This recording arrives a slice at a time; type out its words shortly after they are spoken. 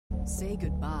Say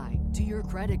goodbye to your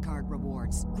credit card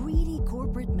rewards. Greedy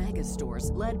corporate mega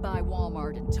stores, led by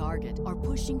Walmart and Target, are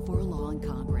pushing for a law in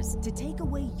Congress to take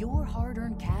away your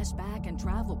hard-earned cash back and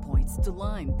travel points to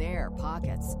line their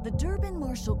pockets. The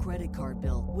Durbin-Marshall credit card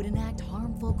bill would enact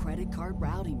harmful credit card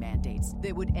routing mandates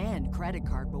that would end credit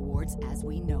card rewards as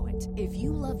we know it. If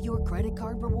you love your credit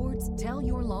card rewards, tell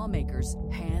your lawmakers,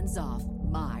 hands off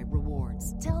my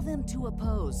rewards. Tell them to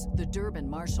oppose the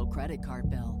Durbin-Marshall credit card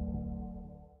bill.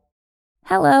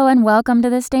 Hello and welcome to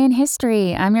This Day in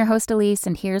History. I'm your host Elise,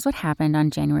 and here's what happened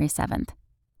on January 7th.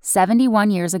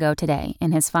 71 years ago today,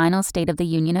 in his final State of the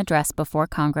Union address before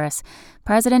Congress,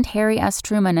 President Harry S.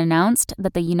 Truman announced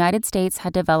that the United States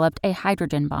had developed a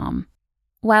hydrogen bomb.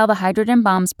 While the hydrogen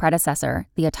bomb's predecessor,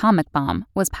 the atomic bomb,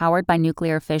 was powered by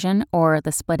nuclear fission, or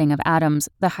the splitting of atoms,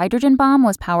 the hydrogen bomb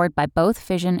was powered by both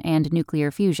fission and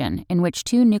nuclear fusion, in which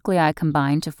two nuclei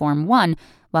combine to form one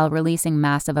while releasing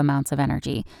massive amounts of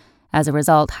energy. As a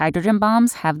result, hydrogen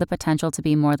bombs have the potential to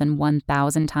be more than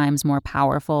 1,000 times more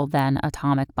powerful than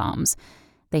atomic bombs.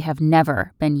 They have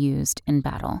never been used in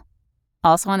battle.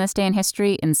 Also on this day in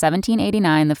history, in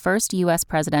 1789, the first U.S.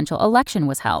 presidential election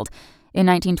was held. In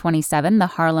 1927, the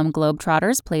Harlem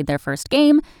Globetrotters played their first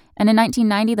game, and in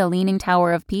 1990, the Leaning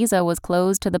Tower of Pisa was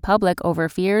closed to the public over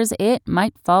fears it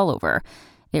might fall over.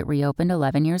 It reopened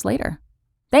 11 years later.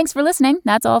 Thanks for listening.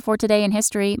 That's all for Today in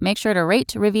History. Make sure to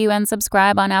rate, review, and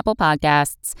subscribe on Apple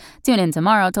Podcasts. Tune in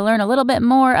tomorrow to learn a little bit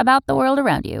more about the world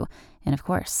around you. And of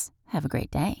course, have a great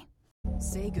day.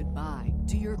 Say goodbye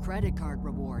to your credit card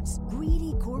rewards.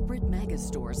 Greedy corporate mega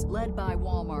stores, led by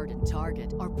Walmart and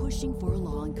Target, are pushing for a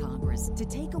law in Congress to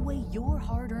take away your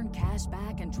hard-earned cash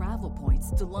back and travel points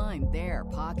to line their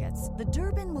pockets. The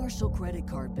Durbin-Marshall credit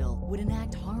card bill would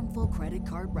enact harmful credit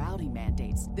card routing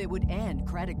mandates that would end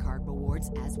credit card rewards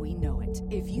as we know it.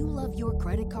 If you love your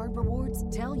credit card rewards,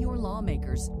 tell your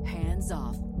lawmakers, hands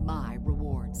off my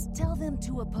rewards. Tell them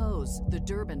to oppose the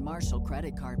Durbin-Marshall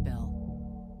credit card bill.